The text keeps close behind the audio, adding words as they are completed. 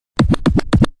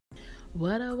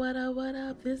What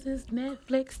up? This is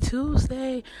Netflix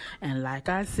Tuesday. And like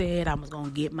I said, I was going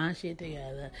to get my shit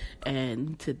together.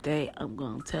 And today I'm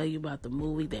going to tell you about the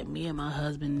movie that me and my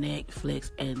husband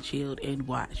Netflix and chilled and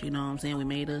watched. You know what I'm saying? We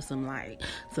made us some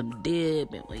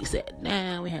dip, and we sat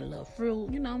down. We had a little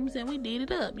fruit. You know what I'm saying? We did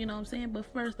it up. You know what I'm saying? But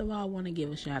first of all, I want to give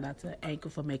a shout out to Anchor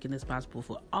for making this possible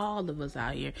for all of us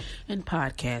out here in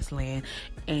podcast land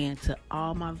and to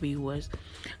all my viewers.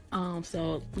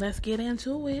 So let's get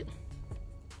into it.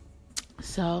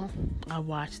 So, I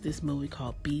watched this movie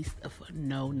called Beast of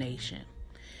No Nation.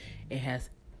 It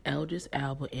has Idris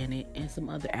Elba in it and some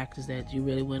other actors that you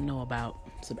really wouldn't know about.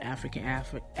 Some African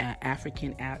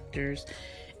actors.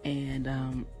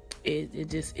 And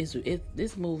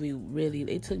this movie really,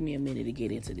 it took me a minute to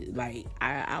get into this. Like,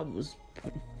 I was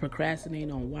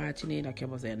procrastinating on watching it. I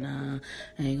kept on saying, nah,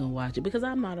 I ain't gonna watch it, because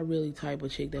I'm not a really type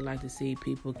of chick that like to see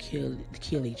people kill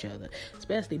each other,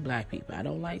 especially black people. I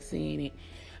don't like seeing it.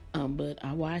 But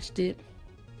I watched it.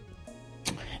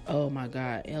 Oh my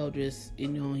God, Idris,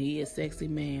 he is a sexy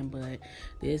man, but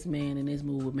this man in this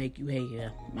movie will make you hate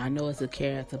him. I know it's a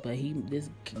character, but this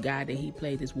guy that he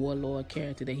played, this warlord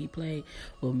character that he played,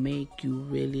 will make you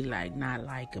really not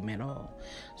like him at all.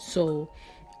 So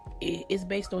it's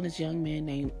based on this young man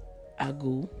named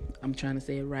Agu. I'm trying to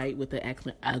say it right with the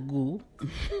accent, Agu.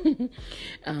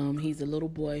 He's a little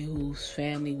boy whose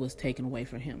family was taken away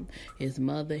from him. His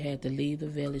mother had to leave the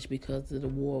village because the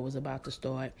war was about to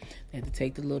start. They had to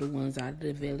take the little ones out of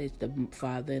the village. The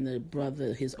father and the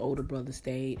brother, his older brother,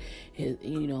 stayed.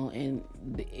 And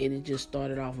it just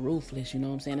started off ruthless, you know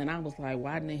what I'm saying? And I was like,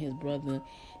 why didn't his brother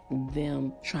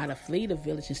them try to flee the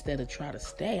village instead of try to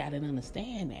stay? I didn't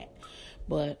understand that.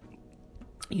 But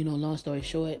long story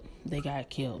short, they got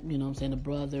killed. You know what I'm saying? The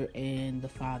brother and the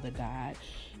father died.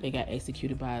 They got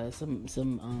executed by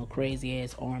some crazy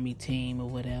ass army team or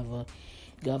whatever,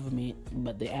 government,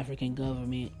 but the African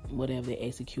government, whatever, they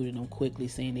executed them quickly,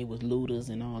 saying they was looters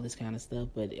and all this kind of stuff.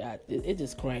 But it's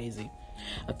just crazy.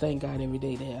 I thank God every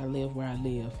day that I live where I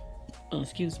live.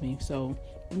 Excuse me. So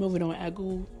moving on,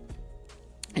 Agu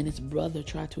and his brother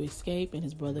tried to escape, and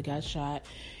his brother got shot,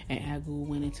 and Agu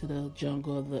went into the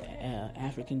jungle of the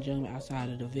African jungle outside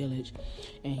of the village,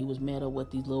 and he was met up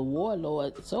with these little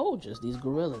warlord soldiers, these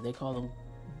guerrillas. They call them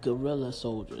guerrilla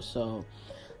soldiers. So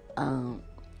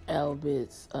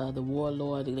Elvis, the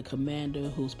warlord, the commander,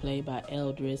 who's played by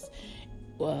Idris,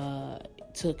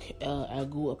 took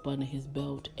Agu up under his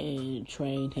belt and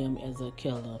trained him as a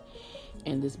killer.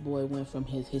 And this boy went from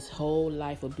his whole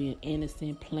life of being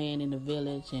innocent, playing in the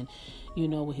village, and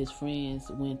with his friends,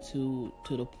 went to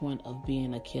the point of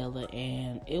being a killer.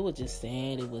 And it was just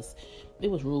sad. It was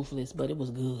ruthless, but it was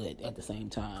good at the same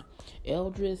time.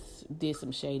 Idris did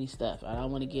some shady stuff. I don't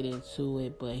want to get into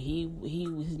it, but he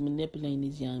was manipulating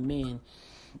these young men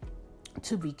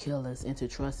to be killers and to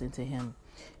trust into him.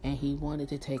 And he wanted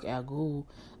to take Agu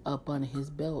up under his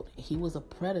belt. He was a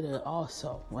predator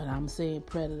also. When I'm saying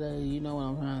predator, you know what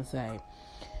I'm trying to say.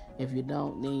 If you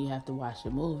don't, then you have to watch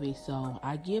the movie. So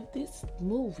I give this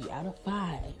movie out of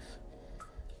 5.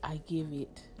 I give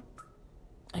it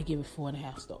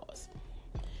 4.5 stars.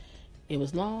 It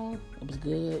was long. It was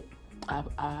good.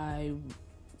 I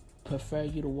prefer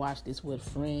you to watch this with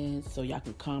friends so y'all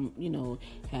can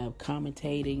have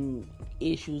commentating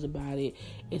issues about it.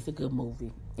 It's a good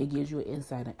movie. It gives you an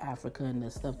insight in Africa and the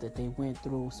stuff that they went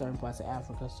through, certain parts of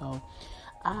Africa. So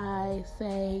I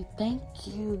say thank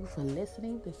you for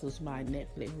listening. This was my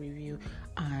Netflix review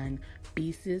on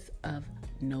Beasts of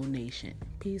No Nation.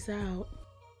 Peace out.